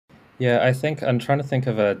Yeah, I think I'm trying to think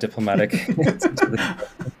of a diplomatic answer to this.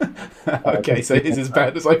 Okay, so it's as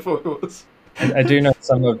bad as I thought it was. I do know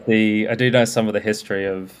I do know some of the history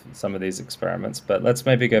of some of these experiments, but let's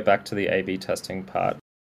maybe go back to the A/B testing part.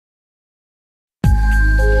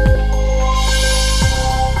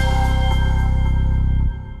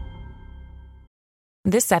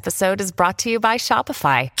 This episode is brought to you by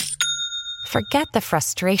Shopify. Forget the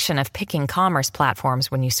frustration of picking commerce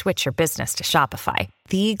platforms when you switch your business to Shopify,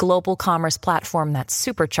 the global commerce platform that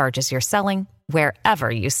supercharges your selling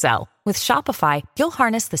wherever you sell. With Shopify, you'll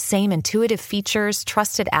harness the same intuitive features,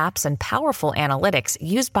 trusted apps, and powerful analytics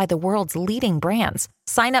used by the world's leading brands.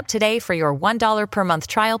 Sign up today for your $1 per month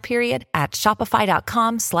trial period at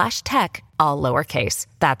shopify.com/tech, all lowercase.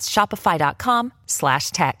 That's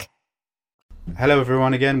shopify.com/tech. Hello,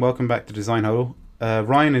 everyone, again. Welcome back to Design Huddle.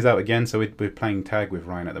 Ryan is out again, so we're playing tag with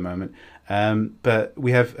Ryan at the moment. But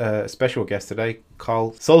we have a special guest today,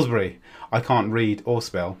 Carl Salisbury. I can't read or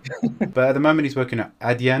spell, but at the moment he's working at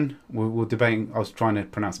Adyen. We're debating. I was trying to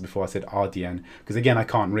pronounce it before I said Adyen because again I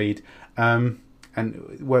can't read. And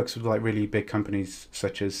works with like really big companies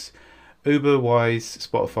such as Uber, Wise,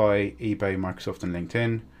 Spotify, eBay, Microsoft, and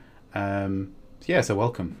LinkedIn. So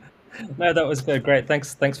welcome. No, that was good. Great.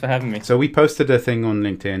 Thanks for having me. So we posted a thing on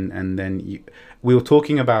LinkedIn, and then we were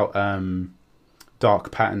talking about dark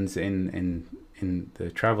patterns in the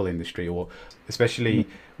travel industry, or especially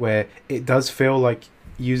where it does feel like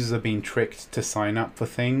users are being tricked to sign up for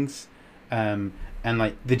things, and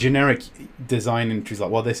like the generic design industry is like,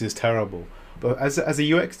 well, this is terrible. But as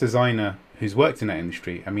a UX designer who's worked in that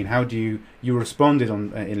industry, I mean, how do you responded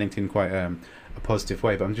on in LinkedIn quite a positive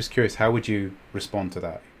way? But I'm just curious, how would you respond to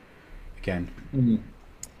that again?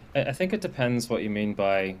 I think it depends what you mean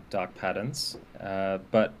by dark patterns,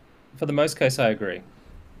 but for the most case, I agree.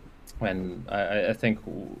 When I think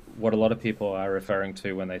what a lot of people are referring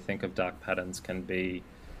to when they think of dark patterns can be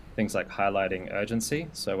things like highlighting urgency.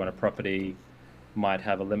 So when a property might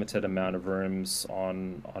have a limited amount of rooms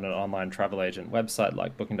on an online travel agent website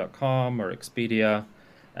like Booking.com or Expedia,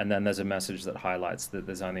 and then there's a message that highlights that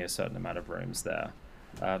there's only a certain amount of rooms there.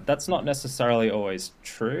 That's not necessarily always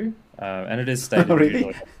true, and it is Oh, stated really?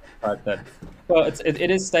 usually right, that well,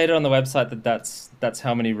 it is stated on the website that that's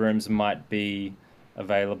how many rooms might be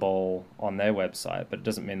available on their website, but it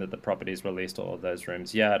doesn't mean that the property's released all of those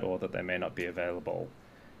rooms yet, or that they may not be available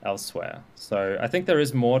elsewhere. So I think there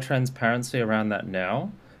is more transparency around that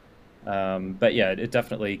now, but yeah, it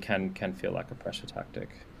definitely can feel like a pressure tactic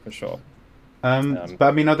for sure. But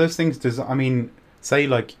I mean, are those things? I mean, say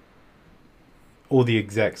like all the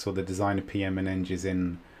execs or the designer, PM, and engineers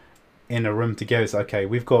in a room together. It's okay.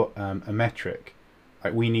 We've got a metric.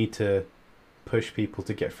 Like we need to push people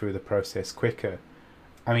to get through the process quicker.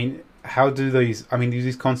 I mean, how do these? I mean, do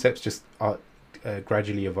these concepts just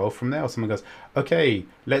gradually evolve from there, or someone goes, okay,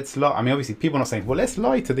 let's lie. I mean, obviously, people are not saying, well, let's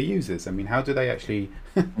lie to the users. I mean, how do they actually?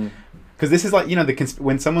 Mm. Because this is like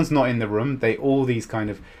when someone's not in the room, they all these kind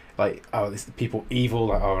of like, oh, this people evil,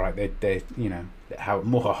 like, all right, they how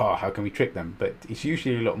can we trick them? But it's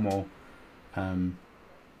usually a lot more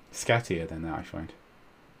scattier than that, I find.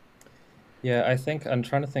 Yeah, I think I'm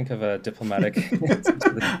trying to think of a diplomatic answer to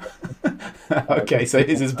this. Okay, so it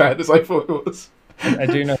is as bad as I thought it was. I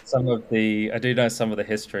do know some of the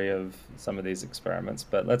history of some of these experiments,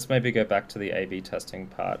 but let's maybe go back to the A/B testing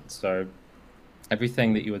part. So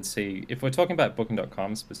everything that you would see, if we're talking about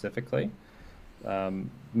Booking.com specifically,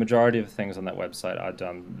 majority of things on that website are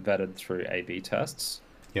done vetted through A/B tests,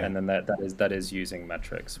 Yeah, and then that is using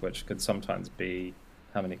metrics, which could sometimes be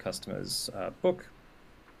how many customers book.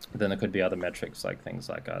 Then there could be other metrics like things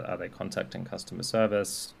like are they contacting customer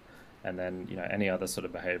service, and then any other sort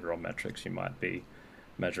of behavioral metrics you might be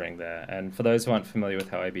measuring there. And for those who aren't familiar with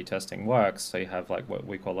how A/B testing works, so you have like what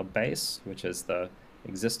we call a base, which is the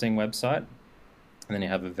existing website, and then you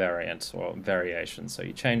have a variant or variation. So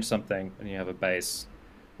you change something, and you have a base.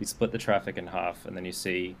 You split the traffic in half, and then you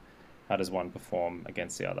see how does one perform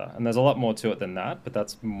against the other. And there's a lot more to it than that, but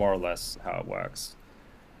that's more or less how it works.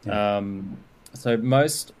 yeah, Um, so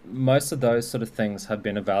most of those sort of things have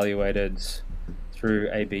been evaluated through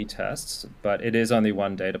A/B tests, but it is only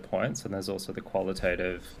one data point. And there's also the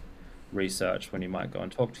qualitative research when you might go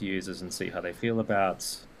and talk to users and see how they feel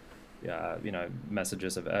about,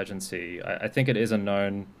 messages of urgency. I think it is a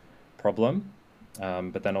known problem,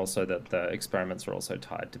 but then also that the experiments are also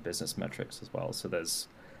tied to business metrics as well. So there's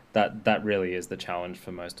that really is the challenge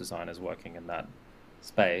for most designers working in that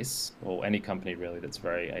space, or any company really that's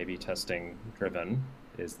very A/B testing driven,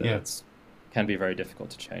 is that yeah. it's can be very difficult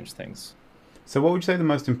to change things. So, what would you say the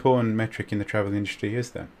most important metric in the travel industry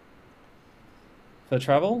is then? For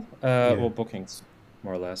travel Yeah. or bookings?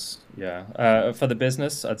 more or less. Yeah. For the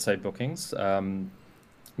business, I'd say bookings.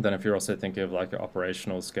 Then if you're also thinking of like your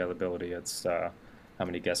operational scalability, it's how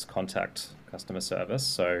many guests contact customer service.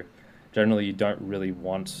 So generally, you don't really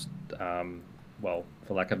want, well,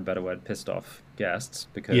 for lack of a better word, pissed off guests, Yeah,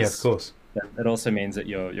 of because course. it also means that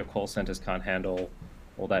your call centers can't handle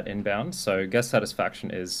all that inbound. So guest satisfaction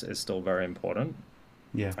is still very important.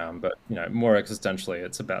 Yeah. But more existentially,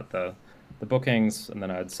 it's about the bookings, and then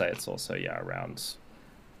I'd say it's also around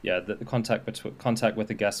the contact with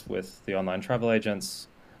the guests with the online travel agents,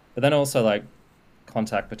 but then also like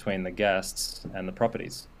contact between the guests and the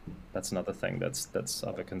properties. That's another thing that's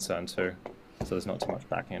of a concern too. So there's not too much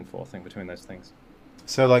backing and forthing between those things.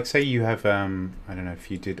 So, like, say you have, I don't know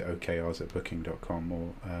if you did OKRs at Booking.com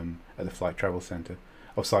or at the Flight Travel Center,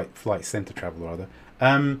 or Flight Center Travel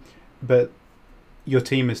rather. But your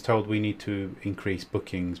team is told we need to increase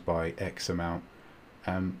bookings by X amount.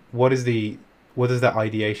 What does that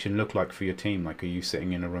ideation look like for your team? Like, are you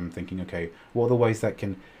sitting in a room thinking, okay, what are the ways that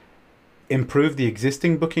can improve the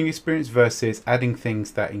existing booking experience versus adding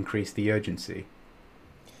things that increase the urgency?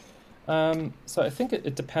 So I think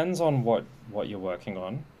it depends on what you're working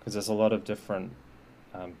on, because there's a lot of different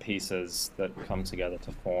pieces that come together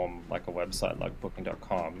to form like a website like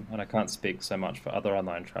Booking.com. And I can't speak so much for other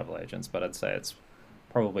online travel agents, but I'd say it's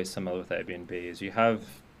probably similar with Airbnb. Is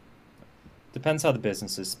depends how the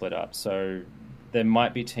business is split up. So there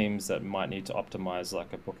might be teams that might need to optimize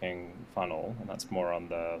like a booking funnel, and that's more on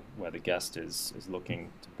where the guest is looking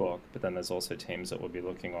to book. But then there's also teams that will be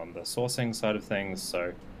looking on the sourcing side of things.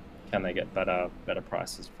 So can they get better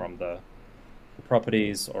prices from the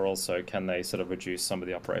properties, or also can they sort of reduce some of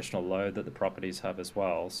the operational load that the properties have as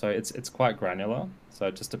well? So it's quite granular.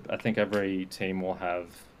 So I think every team will have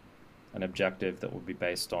an objective that will be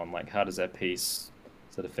based on like how does their piece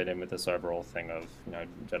sort of fit in with this overall thing of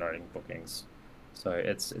generating bookings. So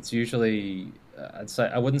it's usually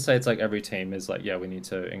I wouldn't say it's like every team is like we need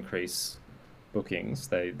to increase bookings.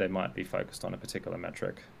 They might be focused on a particular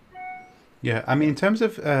metric. Yeah, I mean, in terms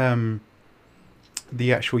of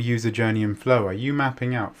the actual user journey and flow, are you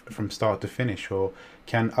mapping out from start to finish, or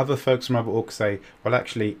can other folks from other orgs say, well,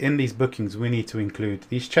 actually, in these bookings, we need to include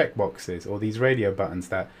these checkboxes or these radio buttons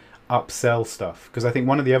that upsell stuff? Because I think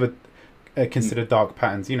one of the other considered dark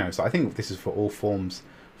patterns, so I think this is for all forms,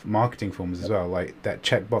 for marketing forms as well, like that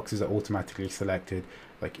checkboxes are automatically selected.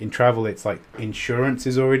 Like in travel, it's like insurance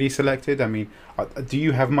is already selected. I mean, do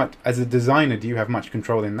you have much, as a designer, do you have much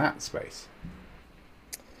control in that space?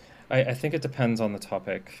 I think it depends on the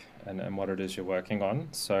topic and what it is you're working on.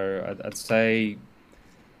 So I'd say,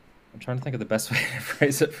 I'm trying to think of the best way to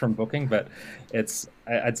phrase it from Booking, but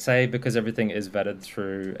I'd say because everything is vetted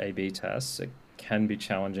through A/B tests, it can be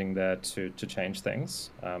challenging there to change things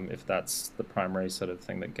if that's the primary sort of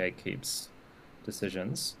thing that gatekeeps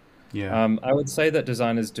decisions. Yeah. I would say that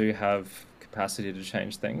designers do have capacity to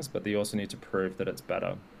change things, but they also need to prove that it's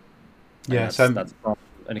better. And Yeah. that's from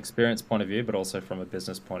an experience point of view, but also from a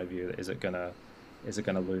business point of view. Is it gonna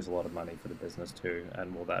lose a lot of money for the business too,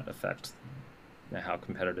 and will that affect how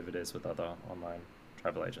competitive it is with other online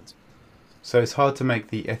travel agents? So it's hard to make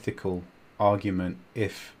the ethical argument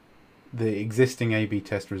if the existing A/B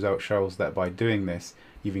test result shows that by doing this,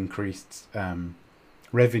 you've increased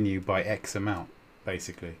revenue by X amount,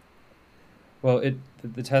 basically. Well,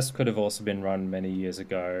 the test could have also been run many years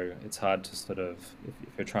ago. It's hard to sort of,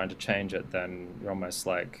 if you're trying to change it, then you're almost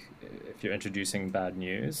like, if you're introducing bad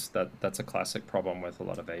news, that's a classic problem with a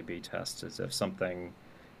lot of A/B tests, is if something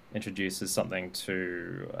introduces something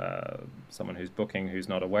to someone who's booking who's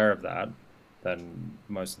not aware of that, then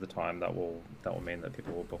most of the time that will mean that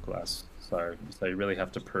people will book less. So you really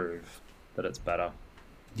have to prove that it's better.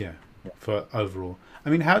 Yeah. For overall, I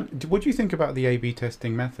mean, what do you think about the A/B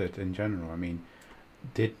testing method in general? I mean,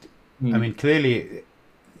 clearly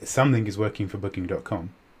something is working for Booking.com,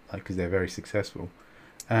 like, because they're very successful.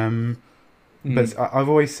 But I've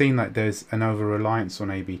always seen that there's an over reliance on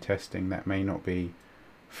A/B testing that may not be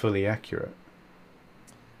fully accurate.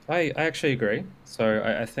 I actually agree. So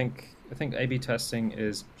I think A/B testing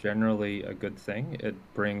is generally a good thing. It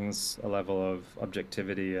brings a level of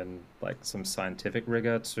objectivity and like some scientific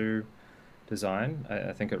rigor to design.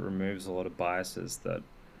 I think it removes a lot of biases that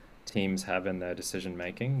teams have in their decision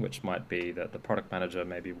making, which might be that the product manager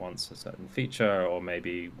maybe wants a certain feature, or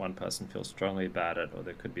maybe one person feels strongly about it, or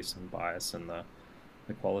there could be some bias in the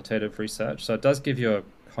qualitative research. So it does give you a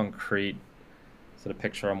concrete sort of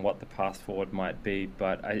picture on what the path forward might be,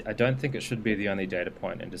 but I don't think it should be the only data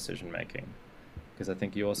point in decision making, because I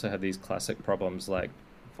think you also have these classic problems like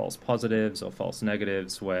false positives or false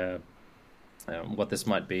negatives, where what this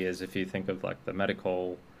might be is, if you think of like the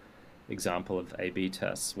medical example of A/B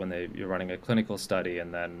tests when you're running a clinical study,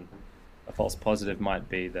 and then a false positive might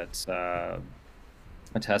be that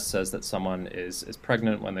a test says that someone is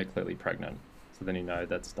pregnant when they're clearly pregnant. So then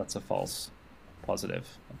that's a false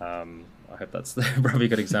positive. I hope that's probably a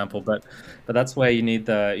good example, but that's where you need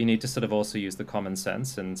to sort of also use the common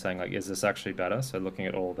sense and saying like, is this actually better? So looking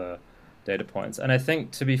at all the data points, and I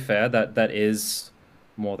think to be fair, that is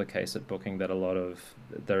more the case at Booking, that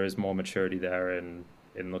there is more maturity there in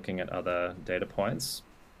looking at other data points.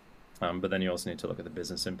 But then you also need to look at the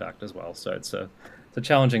business impact as well. So it's a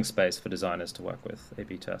challenging space for designers to work with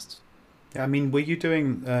A/B tests. Yeah, I mean, were you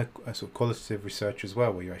doing a sort of qualitative research as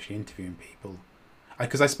well? Were you actually interviewing people?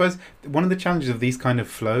 Because I suppose one of the challenges of these kind of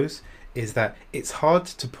flows is that it's hard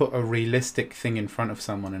to put a realistic thing in front of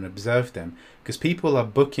someone and observe them, because people are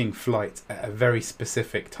booking flights at a very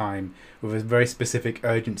specific time with a very specific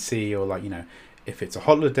urgency, or like, you know, if it's a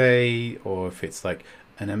holiday or if it's like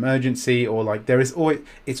an emergency, or like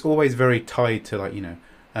it's always very tied to, like, you know,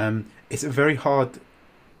 it's a very hard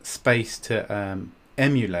space to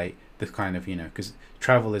emulate the kind of, you know, because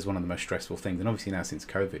travel is one of the most stressful things, and obviously now since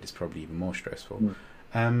COVID it's probably even more stressful.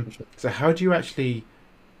 So how do you actually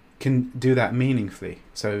can do that meaningfully?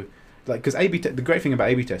 So like, because the great thing about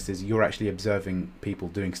A/B test is you're actually observing people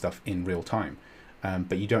doing stuff in real time,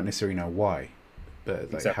 but you don't necessarily know why. But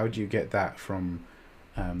like, exactly. How do you get that from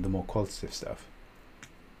the more qualitative stuff?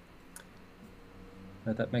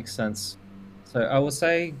 No, that makes sense. So I will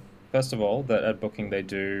say, first of all, that at Booking they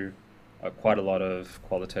do quite a lot of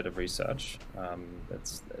qualitative research.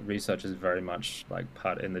 Research is very much like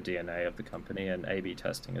part in the DNA of the company, and A/B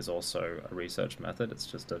testing is also a research method. It's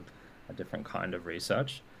just a different kind of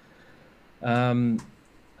research.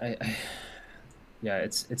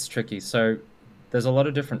 It's tricky. So there's a lot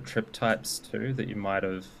of different trip types too that you might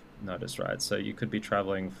have noticed, right? So you could be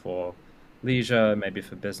traveling for leisure, maybe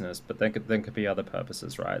for business, but then could be other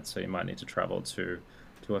purposes, right? So you might need to travel to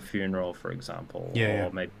a funeral, for example, or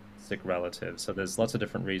maybe sick relatives. So there's lots of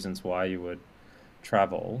different reasons why you would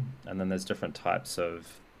travel, and then there's different types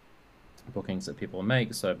of bookings that people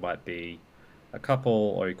make. So it might be a couple,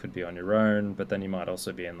 or you could be on your own, but then you might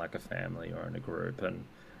also be in like a family or in a group,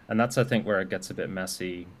 and that's, I think, where it gets a bit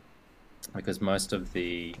messy, because I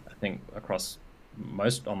think across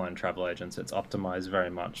most online travel agents, it's optimized very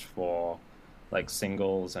much for like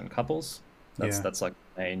singles and couples. That's like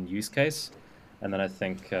the main use case. And then I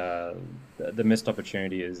think the missed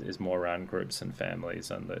opportunity is more around groups and families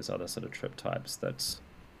and those other sort of trip types that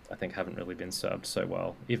I think haven't really been served so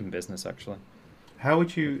well, even business actually. How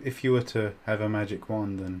would you, if you were to have a magic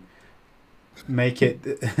wand and make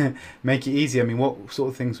it easy? I mean, what sort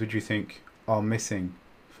of things would you think are missing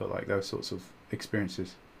for like those sorts of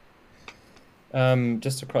experiences?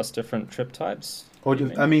 Just across different trip types. Or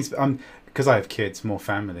I mean, because I have kids, more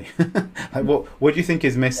family. Like, what do you think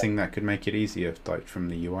is missing that could make it easier, like from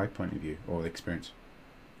the UI point of view or the experience?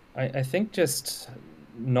 I think just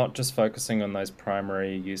not just focusing on those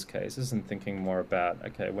primary use cases and thinking more about,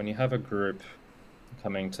 okay, when you have a group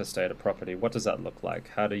coming to stay at a property, what does that look like?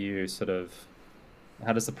 How does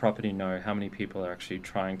the property know how many people are actually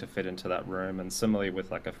trying to fit into that room? And similarly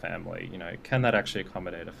with like a family, you know, can that actually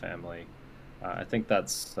accommodate a family? I think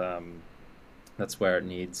that's where there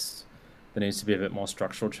needs to be a bit more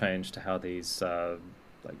structural change to how these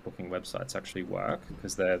like booking websites actually work,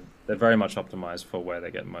 because they're very much optimized for where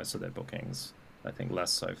they get most of their bookings. I think less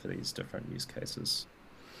so for these different use cases.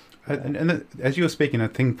 And as you were speaking, a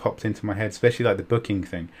thing popped into my head, especially like the booking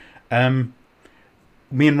thing.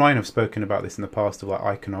 Me and Ryan have spoken about this in the past, of like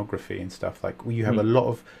iconography and stuff. Like, you have a lot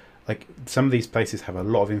of, like, some of these places have a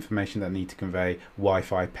lot of information that they need to convey,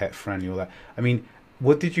 Wi-Fi, pet friendly, all that. I mean,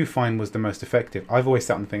 what did you find was the most effective? I've always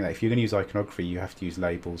sat and think that if you're going to use iconography, you have to use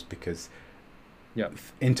labels, because you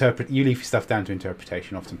leave stuff down to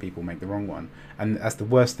interpretation. Often people make the wrong one, and that's the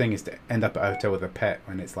worst thing, is to end up at a hotel with a pet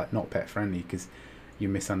when it's like not pet friendly because you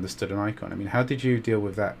misunderstood an icon. I mean, how did you deal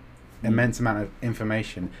with that immense amount of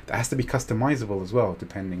information that has to be customizable as well,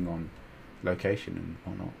 depending on location and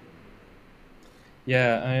whatnot?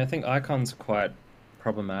 Yeah, I think icons are quite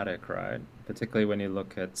problematic, right? Particularly when you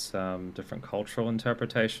look at different cultural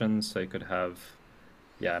interpretations. So you could have,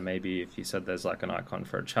 maybe if you said there's like an icon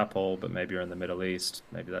for a chapel, but maybe you're in the Middle East,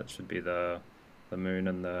 maybe that should be the moon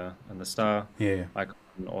and the star icon.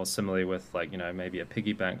 Or similarly with, like, you know, maybe a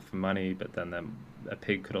piggy bank for money, but then a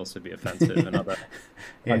pig could also be offensive in other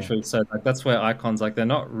countries. So like, that's where icons, like, they're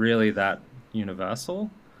not really that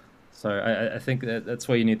universal. So I think that's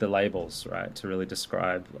where you need the labels, right, to really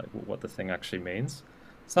describe like what the thing actually means.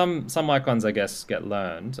 Some icons, I guess, get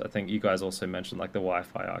learned. I think you guys also mentioned like the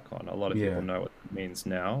Wi-Fi icon. A lot of people know what it means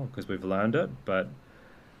now because we've learned it, but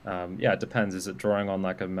Yeah, it depends. Is it drawing on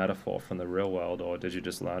like a metaphor from the real world, or did you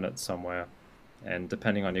just learn it somewhere? And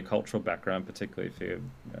depending on your cultural background, particularly if you're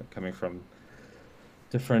coming from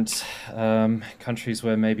different countries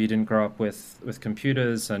where maybe you didn't grow up with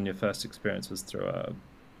computers and your first experience was through a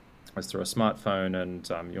smartphone,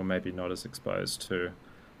 and you're maybe not as exposed to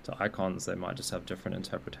icons, they might just have different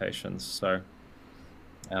interpretations. So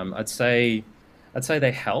I'd say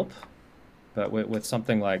they help, but with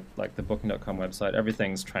something like the Booking.com website,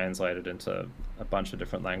 everything's translated into a bunch of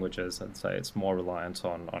different languages. I'd say it's more reliant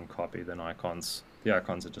on copy than icons. The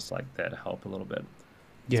icons are just like there to help a little bit.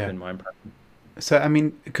 It's Yeah. been my impression. So I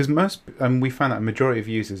mean, because most we found that a majority of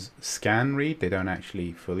users scan read; they don't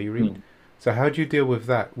actually fully read. Hmm. So how do you deal with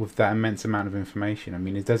that immense amount of information? I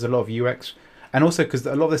mean, there's a lot of UX, and also because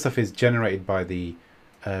a lot of this stuff is generated by the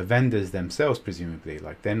vendors themselves, presumably.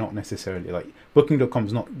 Like they're not necessarily like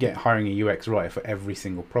Booking.com's not hiring a UX writer for every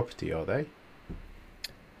single property, are they?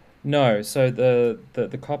 No, so the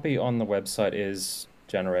copy on the website is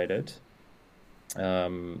generated.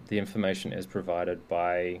 The information is provided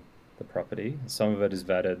by the property. Some of it is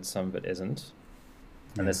vetted, some of it isn't.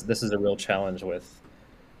 And Yeah. this is a real challenge with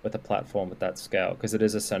a platform at that scale, because it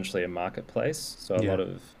is essentially a marketplace. So a Yeah. lot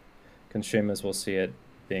of consumers will see it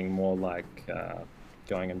being more like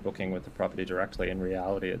going and booking with the property directly. In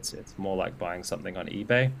reality, it's more like buying something on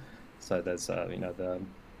eBay. So there's the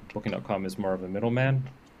Booking.com is more of a middleman.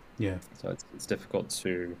 Yeah. So it's difficult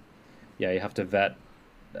to, yeah, you have to vet.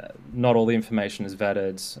 Not all the information is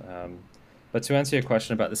vetted. But to answer your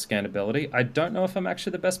question about the scannability, I don't know if I'm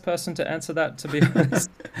actually the best person to answer that, to be honest.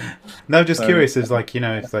 No, just So, curious. Is like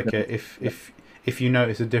it's like if you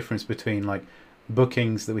notice a difference between like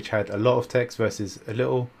bookings which had a lot of text versus a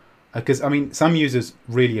little, because I mean some users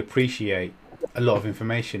really appreciate a lot of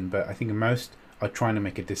information, but I think most are trying to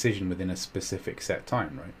make a decision within a specific set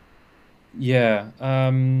time, right? yeah,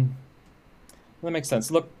 that makes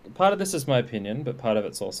sense. Look, part of this is my opinion, but part of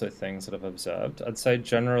it's also things that I've observed. I'd say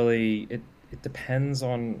generally it depends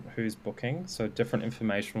on who's booking. So different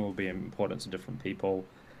information will be important to different people.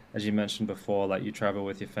 As you mentioned before, like you travel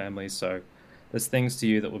with your family, so there's things to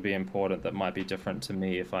you that will be important that might be different to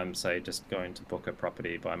me if I'm, say, just going to book a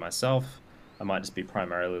property by myself. I might just be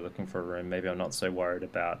primarily looking for a room. Maybe I'm not so worried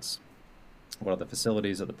about what are the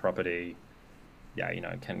facilities of the property. Yeah,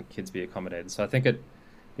 can kids be accommodated? So I think the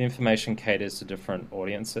information caters to different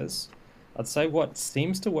audiences. I'd say what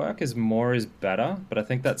seems to work is more is better, but I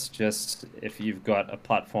think that's just if you've got a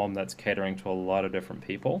platform that's catering to a lot of different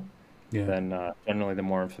people, Yeah. then generally the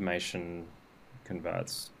more information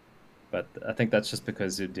converts. But I think that's just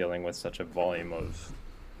because you're dealing with such a volume of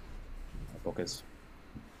bookers.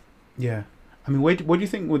 Yeah. I mean, what do you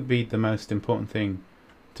think would be the most important thing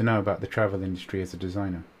to know about the travel industry as a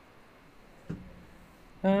designer?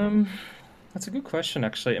 Um, that's a good question,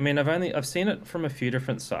 actually. I mean, I've seen it from a few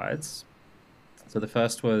different sides. So the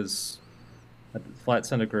first was Flight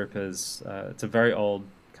Centre Group is it's a very old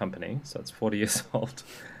company, so it's 40 years old.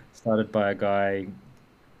 Started by a guy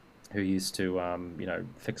who used to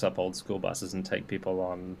fix up old school buses and take people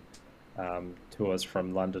on tours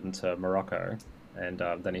from London to Morocco, and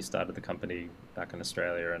then he started the company back in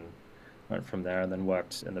Australia and went from there, and then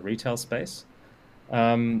worked in the retail space.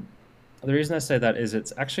 Um, the reason I say that is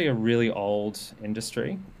it's actually a really old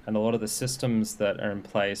industry, and a lot of the systems that are in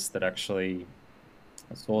place that actually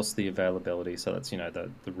source the availability, so that's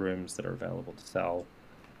the rooms that are available to sell,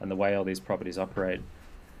 and the way all these properties operate,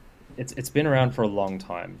 it's been around for a long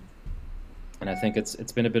time. And I think it's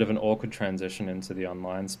been a bit of an awkward transition into the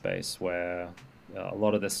online space where a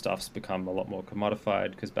lot of this stuff's become a lot more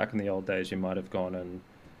commodified, because back in the old days you might have gone and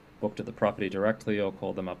booked at the property directly or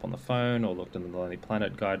called them up on the phone or looked in the Lonely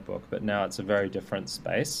Planet guidebook, but now it's a very different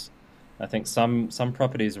space. I think some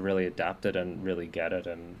properties are really adapted and really get it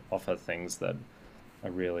and offer things that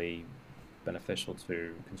are really beneficial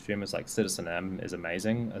to consumers. Like Citizen M is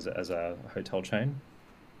amazing as a hotel chain.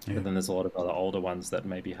 Yeah. But then there's a lot of other older ones that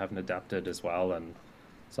maybe haven't adapted as well, and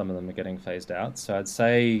some of them are getting phased out. So I'd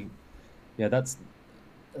say, yeah, that's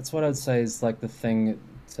what I'd say is like the thing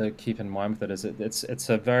to keep in mind with it is it's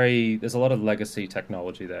a very there's a lot of legacy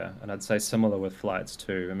technology there, and I'd say similar with flights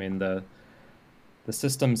too. I mean the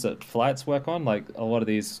systems that flights work on, like a lot of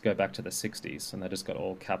these go back to the 60s, and they just got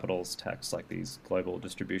all capitals text, like these global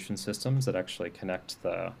distribution systems that actually connect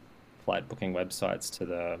the flight booking websites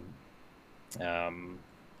to um,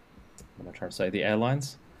 what am I trying to say, the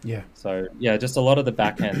airlines. Yeah. So yeah, just a lot of the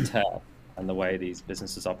back end tech and the way these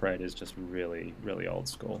businesses operate is just really, really old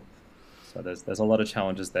school. So there's a lot of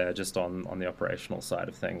challenges there just on the operational side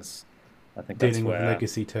of things. I think that's Dealing with where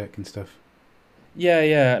legacy tech and stuff.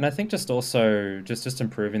 Yeah, and I think just also just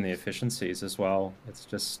improving the efficiencies as well. It's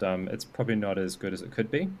just it's probably not as good as it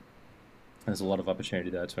could be. There's a lot of opportunity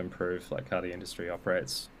there to improve like how the industry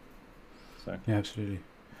operates. So Yeah, absolutely.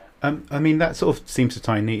 I mean, that sort of seems to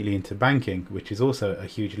tie neatly into banking, which is also a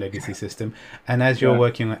huge legacy system. And as you're yeah.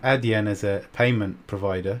 working with Adyen as a payment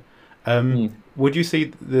provider, Mm. would you see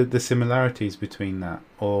the similarities between that?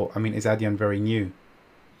 Or, I mean, is Adyen very new?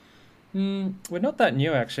 We're not that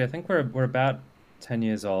new actually. I think we're about 10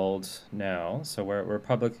 years old now. So we're a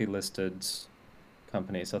publicly listed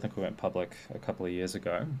company. So I think we went public a couple of years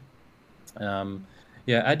ago. Um,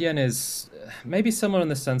 yeah, Adyen is maybe similar in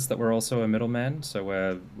the sense that we're also a middleman. So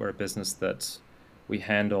we're a business that we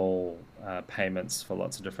handle payments for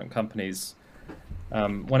lots of different companies.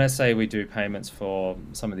 When I say we do payments for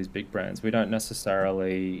some of these big brands, we don't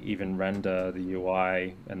necessarily even render the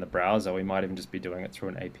UI in the browser. We might even just be doing it through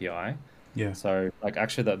an API. Yeah, So, like,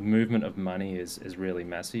 actually, the movement of money is really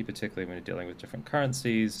messy, particularly when you're dealing with different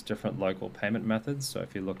currencies, different local payment methods. So,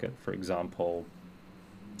 if you look at, for example,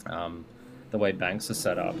 um, the way banks are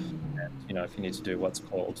set up, and if you need to do what's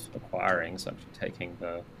called acquiring, so actually taking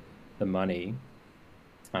the money,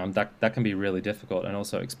 that can be really difficult and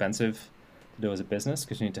also expensive to do as a business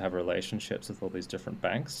because you need to have relationships with all these different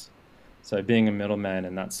banks. So being a middleman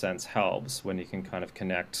in that sense helps when you can kind of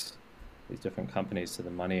connect these different companies to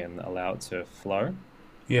the money and allow it to flow.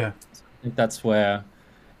 yeah. I think that's where,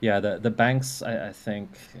 yeah, the banks I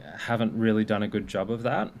think haven't really done a good job of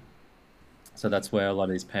that. So that's where a lot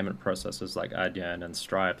of these payment processors like Adyen and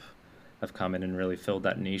Stripe have come in and really filled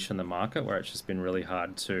that niche in the market where it's just been really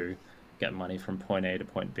hard to get money from point A to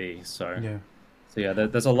point B. Yeah. So yeah,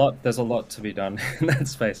 there's a lot to be done in that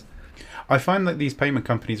space. I find that these payment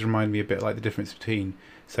companies remind me a bit like the difference between,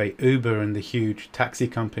 say, Uber and the huge taxi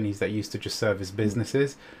companies that used to just service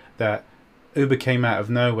businesses. That Uber came out of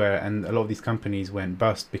nowhere, and a lot of these companies went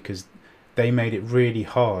bust because they made it really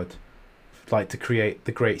hard, like to create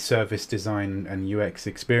the great service design and UX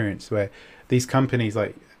experience. Where these companies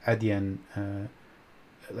like Adyen,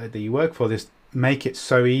 that you work for, just make it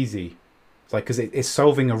so easy, like because it's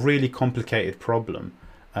solving a really complicated problem.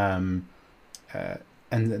 Um, uh,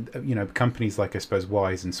 and companies like I suppose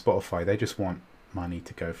Wise and Spotify, they just want money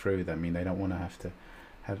to go through them. I mean, they don't want to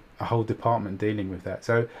have a whole department dealing with that.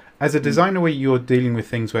 So as a Mm. designer, where you're dealing with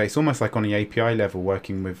things where it's almost like on the API level,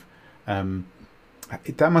 working with um,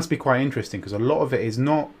 that must be quite interesting because a lot of it is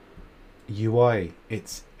not UI,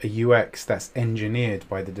 it's a UX that's engineered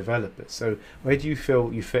by the developers. So where do you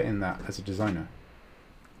feel you fit in that as a designer?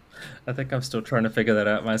 I think I'm still trying to figure that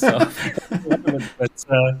out myself. But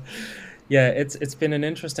yeah, it's been an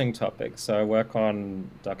interesting topic. So I work on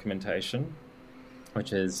documentation,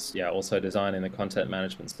 which is yeah also designing the content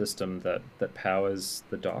management system that powers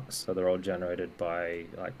the docs. So they're all generated by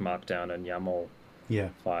like Markdown and YAML Yeah,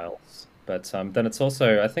 files. But then it's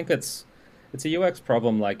also I think it's a UX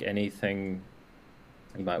problem like anything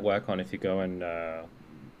you might work on if you go and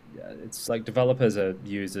yeah, it's like developers are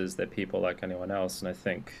users, they're people like anyone else, and I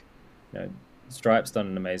think you know Stripe's done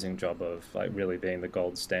an amazing job of like really being the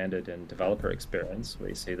gold standard in developer experience. Where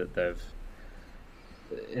you see that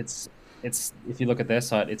it's it's if you look at their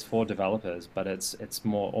site, it's for developers, but it's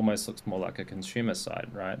more almost looks more like a consumer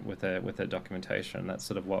site, right? With their documentation. That's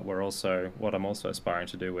sort of what I'm also aspiring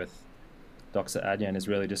to do with Docs at Adyen is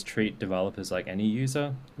really just treat developers like any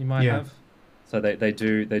user you might yeah, have. So they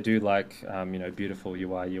do like beautiful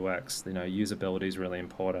UI UX. Usability is really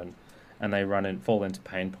important, and they run and fall into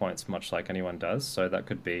pain points much like anyone does. So that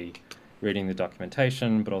could be reading the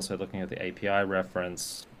documentation, but also looking at the API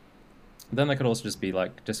reference. Then they could also just be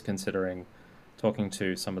like just considering talking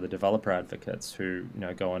to some of the developer advocates who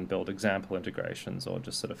go and build example integrations or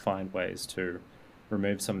just sort of find ways to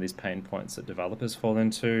remove some of these pain points that developers fall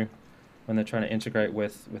into when they're trying to integrate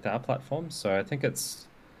with our platform. So I think it's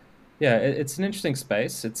an interesting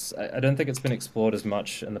space. I don't think it's been explored as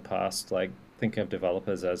much in the past, like thinking of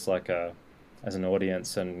developers as like as an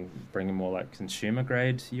audience and bringing more like consumer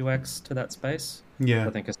grade UX to that space. yeah. So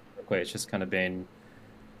I think historically it's just kind of been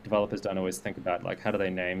developers don't always think about like how do they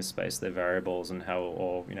namespace their variables and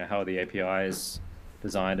how are the APIs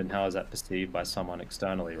designed and how is that perceived by someone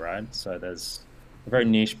externally, right? So there's very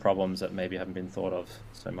niche problems that maybe haven't been thought of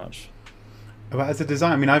so much. But as a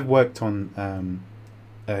designer, I mean, I've worked on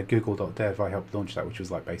Google.dev. I helped launch that, which was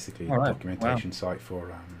like basically All a right. Wow. documentation site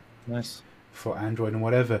Nice. for Android and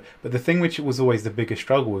whatever. But the thing which was always the biggest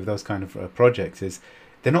struggle with those kind of projects is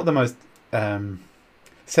they're not the most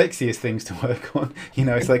sexiest things to work on.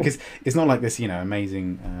 It's like it's not like this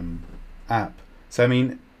amazing app. So I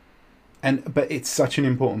mean, but it's such an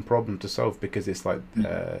important problem to solve because it's like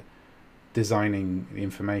designing the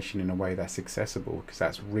information in a way that's accessible, because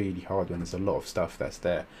that's really hard when there's a lot of stuff that's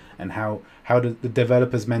there. And how do the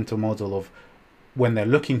developer's mental model of when they're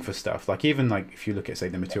looking for stuff, like even like if you look at, say,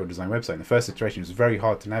 the material design website, in the first iteration it was very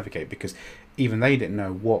hard to navigate because even they didn't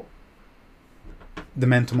know what the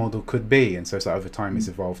mental model could be, and so it's like over time it's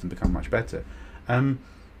evolved and become much better.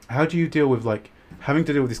 How do you deal with like having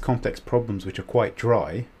to deal with these complex problems which are quite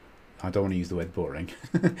dry? I don't want to use the word boring,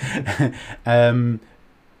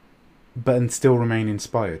 but and still remain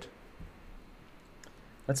inspired?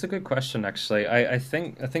 That's a good question, actually. I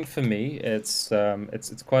think for me, it's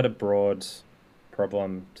quite a broad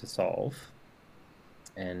problem to solve,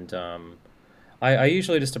 and I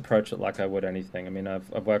usually just approach it like I would anything. I mean,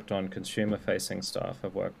 I've worked on consumer-facing stuff,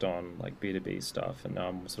 I've worked on like B2B stuff, and now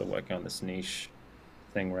I'm sort of working on this niche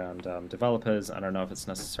thing around developers. I don't know if it's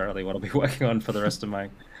necessarily what I'll be working on for the rest of my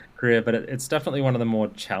career, but it's definitely one of the more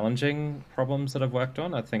challenging problems that I've worked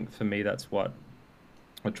on. I think for me, that's what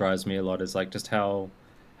drives me a lot, is like just how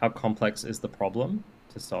complex is the problem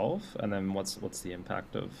to solve, and then what's the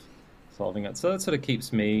impact of solving it. So that sort of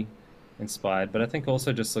keeps me inspired. But I think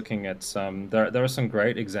also just looking at there are some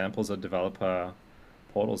great examples of developer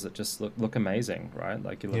portals that just look amazing, right?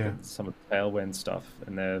 Like you look at some of the Tailwind stuff,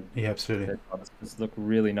 and absolutely, their just look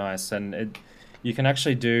really nice, and you can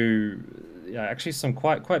actually do actually some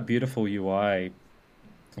quite beautiful UI,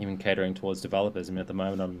 even catering towards developers. I mean, at the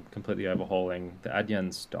moment I'm completely overhauling the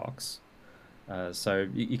Adyen's docs, so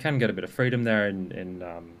you can get a bit of freedom there in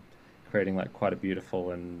creating like quite a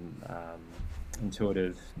beautiful and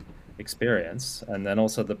intuitive experience. And then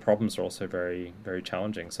also the problems are also very, very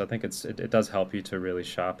challenging. So I think it does help you to really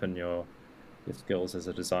sharpen your skills as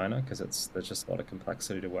a designer, because there's just a lot of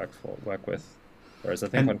complexity to work with. Whereas I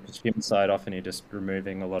think on consumer side, often you're just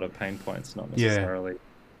removing a lot of pain points, not necessarily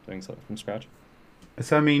doing something from scratch.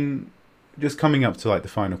 So I mean, just coming up to like the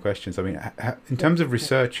final questions, I mean, in terms of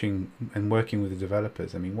researching and working with the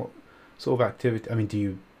developers, I mean, what sort of activity, I mean, do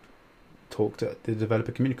you talk to the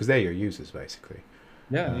developer community, because they're your users basically?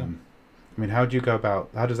 Yeah. I mean, how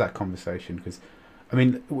does that conversation, because I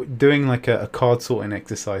mean, doing like a card sorting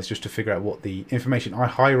exercise just to figure out what the information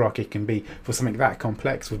hierarchy can be for something that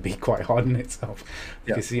complex would be quite hard in itself,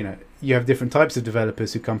 because you know, you have different types of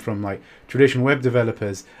developers who come from like traditional web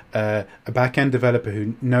developers, a back-end developer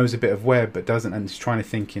who knows a bit of web but doesn't, and is trying to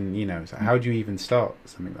think in, you know, so how do you even start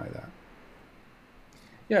something like that?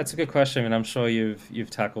 Yeah, it's a good question. I mean, I'm sure you've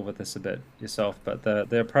tackled with this a bit yourself, but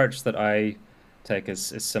the approach that I take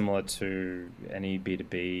is similar to any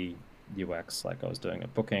B2B UX, like I was doing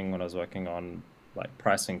at Booking when I was working on like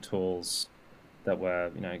pricing tools that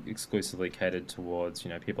were, you know, exclusively catered towards, you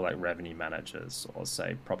know, people like revenue managers or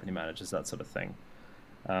say property managers, that sort of thing.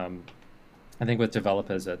 I think with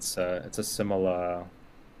developers, it's a similar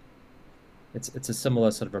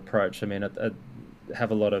sort of approach. I mean, I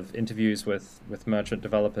have a lot of interviews with merchant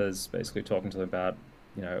developers, basically talking to them about,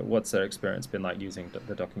 you know, what's their experience been like using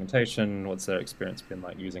the documentation, what's their experience been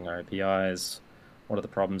like using our APIs, what are the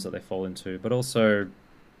problems that they fall into, but also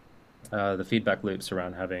the feedback loops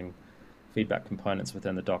around having feedback components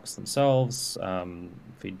within the docs themselves,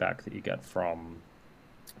 feedback that you get from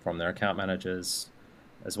their account managers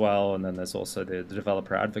as well, and then there's also the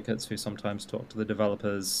developer advocates who sometimes talk to the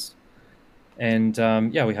developers. And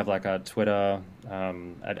we have like our Twitter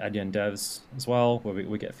at Adyen Devs as well, where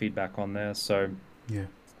we get feedback on there. So yeah,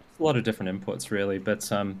 a lot of different inputs really, but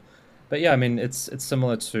yeah, I mean, it's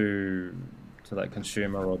similar to like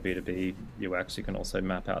consumer or B2B UX. You can also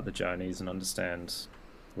map out the journeys and understand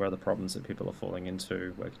where are the problems that people are falling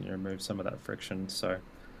into, where can you remove some of that friction. So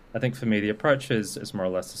I think for me the approach is more or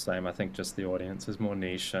less the same. I think just the audience is more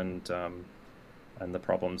niche and the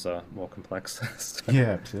problems are more complex. So.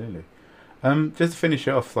 Yeah, absolutely. Just to finish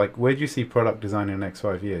off, like, where do you see product design in the next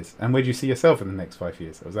 5 years? And where do you see yourself in the next 5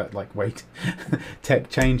 years? Or is that like, wait, tech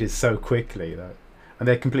changes so quickly that, and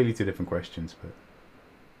they're completely two different questions, but.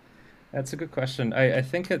 That's a good question. I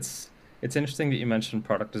think it's interesting that you mentioned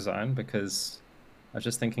product design, because I was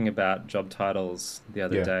just thinking about job titles the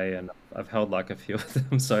other day, and I've held like a few of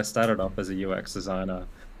them. So I started off as a UX designer,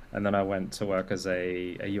 and then I went to work as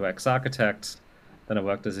a UX architect, then I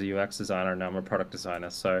worked as a UX designer, and now I'm a product designer.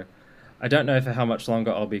 So I don't know for how much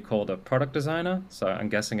longer I'll be called a product designer, so I'm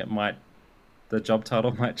guessing the job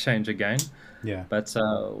title might change again. Yeah. But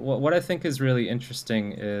what I think is really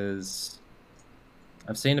interesting is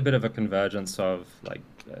I've seen a bit of a convergence of like,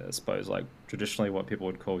 I suppose like traditionally what people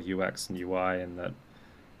would call UX and UI, and that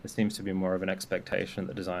there seems to be more of an expectation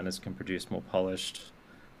that designers can produce more polished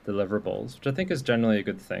deliverables, which I think is generally a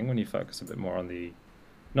good thing when you focus a bit more on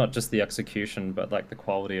not just the execution, but like the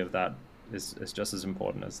quality of that is just as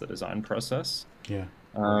important as the design process. Yeah.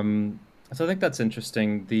 So I think that's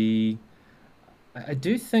interesting. I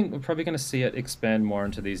do think we're probably going to see it expand more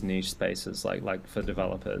into these niche spaces, like for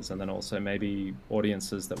developers, and then also maybe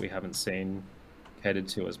audiences that we haven't seen catered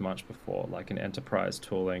to as much before, like in enterprise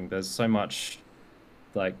tooling. There's so much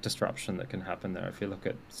like disruption that can happen there. If you look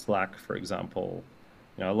at Slack, for example,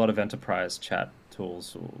 a lot of enterprise chat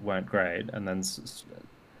tools weren't great, and then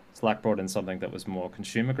Slack brought in something that was more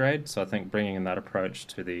consumer grade. So I think bringing in that approach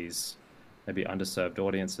to these maybe underserved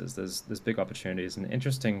audiences, there's big opportunities and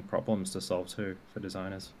interesting problems to solve too for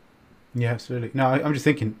designers. Yeah, absolutely. No, I'm just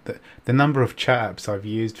thinking that the number of chat apps I've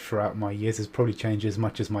used throughout my years has probably changed as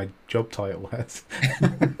much as my job title has.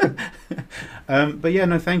 But yeah,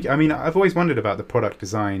 no, thank you. I mean, I've always wondered about the product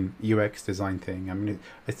design, UX design thing. I mean,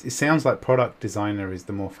 it sounds like product designer is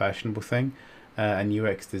the more fashionable thing, and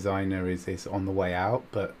UX designer is on the way out.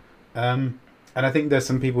 But and I think there's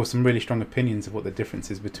some people with some really strong opinions of what the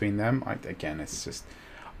difference is between them. Again, it's just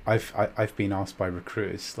I've been asked by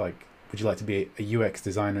recruiters, like, would you like to be a UX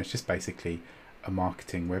designer? It's just basically a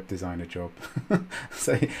marketing web designer job.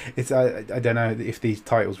 So it's I don't know if these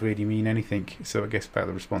titles really mean anything. So I guess about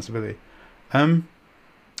the responsibility.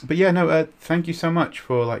 But yeah, no. Thank you so much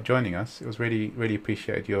for joining us. It was really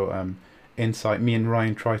appreciated your insight. Me and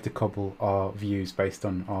Ryan tried to cobble our views based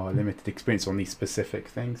on our limited experience on these specific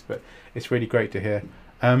things, but it's really great to hear.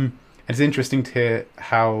 It's interesting to hear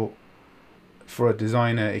how, for a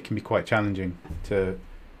designer, it can be quite challenging to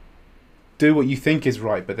do what you think is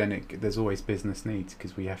right, but then there's always business needs,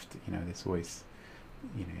 because we have to, there's always,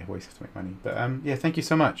 you always have to make money. But yeah, thank you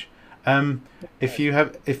so much.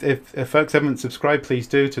 If folks haven't subscribed, please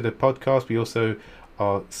do to the podcast. We also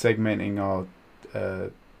are segmenting our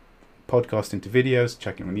podcast into videos.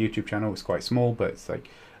 Checking on the YouTube channel. It's quite small, but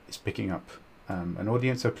it's picking up an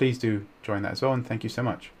audience. So please do join that as well. And thank you so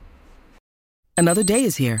much. Another day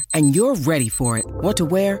is here, and you're ready for it. What to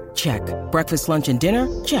wear? Check. Breakfast, lunch, and dinner?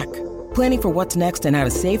 Check. Planning for what's next and how to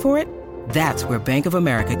save for it? That's where Bank of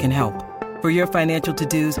America can help. For your financial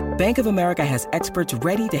to-dos, Bank of America has experts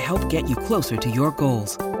ready to help get you closer to your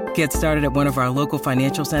goals. Get started at one of our local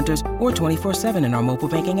financial centers or 24/7 in our mobile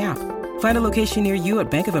banking app. Find a location near you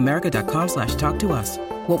at bankofamerica.com/talktous.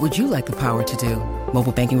 What would you like the power to do?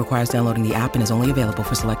 Mobile banking requires downloading the app and is only available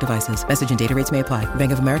for select devices. Message and data rates may apply.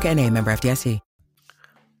 Bank of America N.A., member FDIC.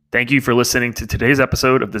 Thank you for listening to today's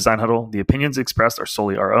episode of Design Huddle. The opinions expressed are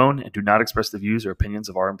solely our own and do not express the views or opinions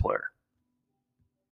of our employer.